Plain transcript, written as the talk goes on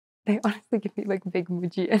They honestly give me like big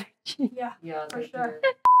Muji energy. Yeah, for sure.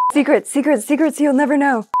 Secrets you'll never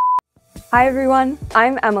know. Hi everyone,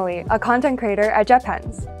 I'm Emily, a content creator at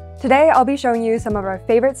JetPens. Today I'll be showing you some of our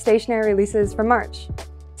favorite stationery releases from March.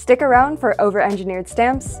 Stick around for over-engineered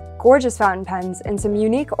stamps, gorgeous fountain pens, and some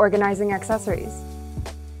unique organizing accessories.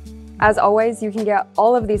 As always, you can get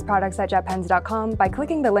all of these products at jetpens.com by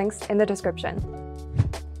clicking the links in the description.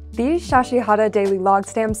 These Shashihara daily log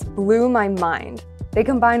stamps blew my mind. They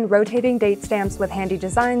combine rotating date stamps with handy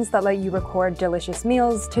designs that let you record delicious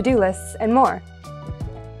meals, to-do lists, and more.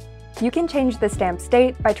 You can change the stamp's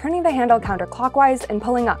date by turning the handle counterclockwise and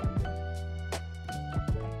pulling up.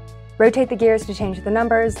 Rotate the gears to change the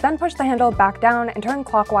numbers, then push the handle back down and turn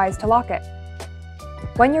clockwise to lock it.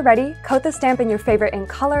 When you're ready, coat the stamp in your favorite ink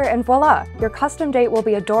color and voila! Your custom date will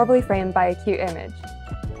be adorably framed by a cute image.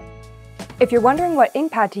 If you're wondering what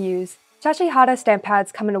ink pad to use, Shashihara stamp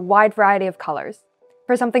pads come in a wide variety of colors.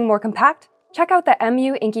 For something more compact, check out the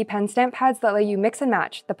MU Inky Pen stamp pads that let you mix and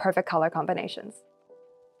match the perfect color combinations.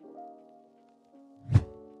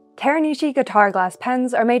 Teranishi guitar glass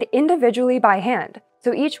pens are made individually by hand,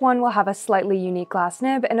 so each one will have a slightly unique glass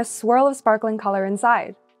nib and a swirl of sparkling color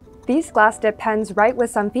inside. These glass dip pens write with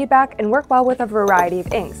some feedback and work well with a variety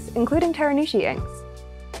of inks, including Teranishi inks.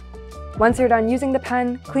 Once you're done using the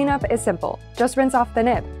pen, cleanup is simple. Just rinse off the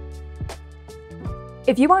nib.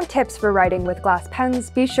 If you want tips for writing with glass pens,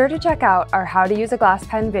 be sure to check out our How to Use a Glass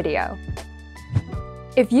Pen video.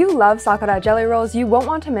 If you love Sakura Jelly Rolls, you won't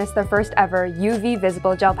want to miss their first ever UV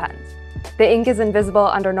visible gel pens. The ink is invisible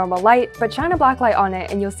under normal light, but shine a black light on it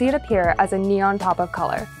and you'll see it appear as a neon pop of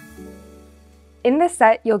color. In this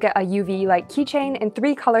set, you'll get a UV light keychain and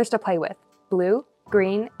 3 colors to play with: blue,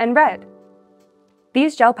 green, and red.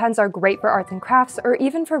 These gel pens are great for arts and crafts or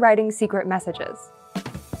even for writing secret messages.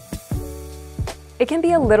 It can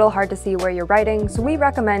be a little hard to see where you're writing, so we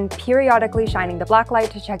recommend periodically shining the black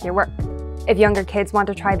light to check your work. If younger kids want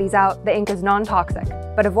to try these out, the ink is non-toxic,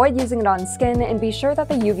 but avoid using it on skin and be sure that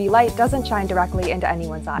the UV light doesn't shine directly into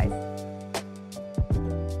anyone's eyes.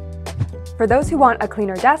 For those who want a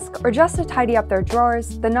cleaner desk or just to tidy up their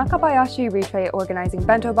drawers, the Nakabayashi Retray Organizing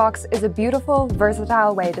Bento Box is a beautiful,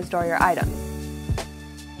 versatile way to store your items.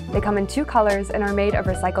 They come in 2 colors and are made of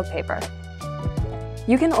recycled paper.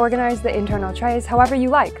 You can organize the internal trays however you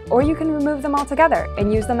like, or you can remove them altogether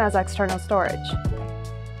and use them as external storage.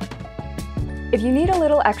 If you need a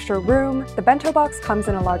little extra room, the bento box comes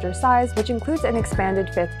in a larger size, which includes an expanded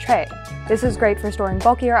 5th tray. This is great for storing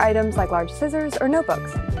bulkier items like large scissors or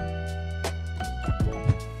notebooks.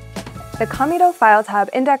 The Kamido File Tab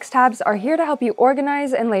index tabs are here to help you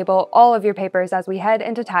organize and label all of your papers as we head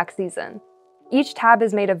into tax season. Each tab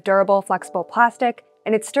is made of durable, flexible plastic,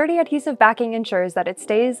 and its sturdy adhesive backing ensures that it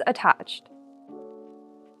stays attached.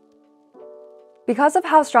 Because of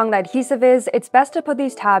how strong the adhesive is, it's best to put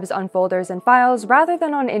these tabs on folders and files rather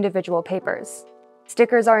than on individual papers.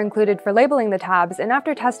 Stickers are included for labeling the tabs, and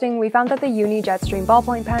after testing, we found that the Uni Jetstream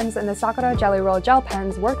ballpoint pens and the Sakura Jelly Roll gel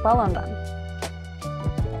pens work well on them.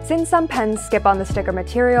 Since some pens skip on the sticker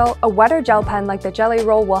material, a wetter gel pen like the Jelly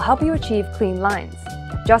Roll will help you achieve clean lines.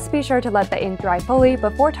 Just be sure to let the ink dry fully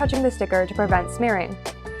before touching the sticker to prevent smearing.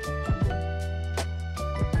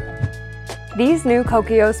 These new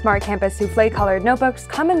Kokyo Smart Campus Souffle colored notebooks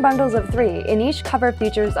come in bundles of 3, and each cover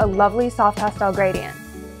features a lovely soft pastel gradient.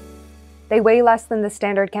 They weigh less than the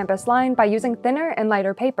standard campus line by using thinner and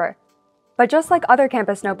lighter paper. But just like other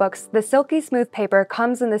campus notebooks, the silky smooth paper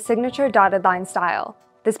comes in the signature dotted line style.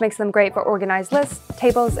 This makes them great for organized lists,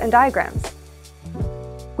 tables, and diagrams.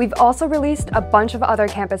 We've also released a bunch of other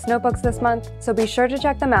campus notebooks this month, so be sure to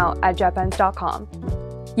check them out at jetpens.com.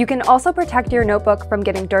 You can also protect your notebook from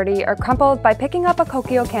getting dirty or crumpled by picking up a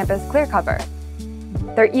Kokyo Campus clear cover.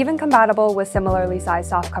 They're even compatible with similarly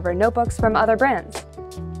sized softcover notebooks from other brands.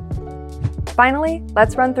 Finally,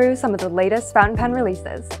 let's run through some of the latest fountain pen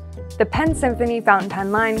releases. The Pen Symphony fountain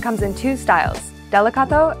pen line comes in 2 styles,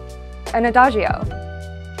 Delicato and Adagio.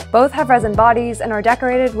 Both have resin bodies and are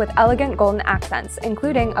decorated with elegant golden accents,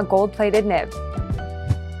 including a gold-plated nib.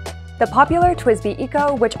 The popular TWSBI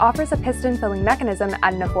Eco, which offers a piston filling mechanism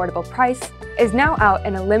at an affordable price, is now out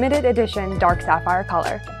in a limited edition dark sapphire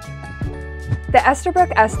color. The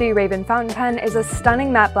Esterbrook SD Raven fountain pen is a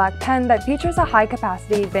stunning matte black pen that features a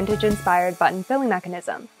high-capacity, vintage-inspired button filling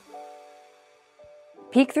mechanism.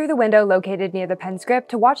 Peek through the window located near the pen's grip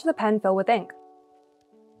to watch the pen fill with ink.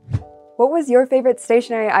 What was your favorite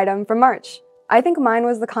stationery item from March? I think mine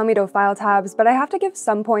was the Kamido file tabs, but I have to give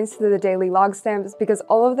some points to the daily log stamps because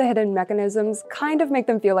all of the hidden mechanisms kind of make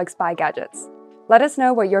them feel like spy gadgets. Let us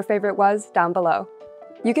know what your favorite was down below.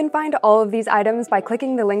 You can find all of these items by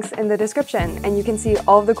clicking the links in the description, and you can see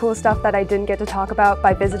all of the cool stuff that I didn't get to talk about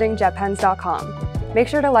by visiting JetPens.com. Make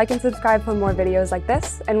sure to like and subscribe for more videos like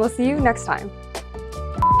this, and we'll see you next time.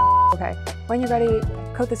 Okay, when you're ready,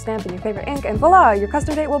 coat the stamp in your favorite ink, and voila! Your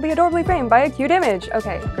custom date will be adorably framed by a cute image!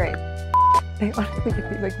 Okay, great. They honestly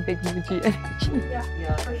give me like big Muji energy.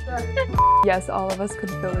 Yeah, for sure. Yes, all of us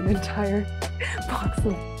could fill an entire box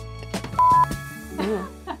of...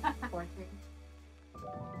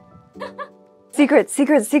 Secrets,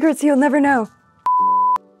 secrets, secrets you'll never know!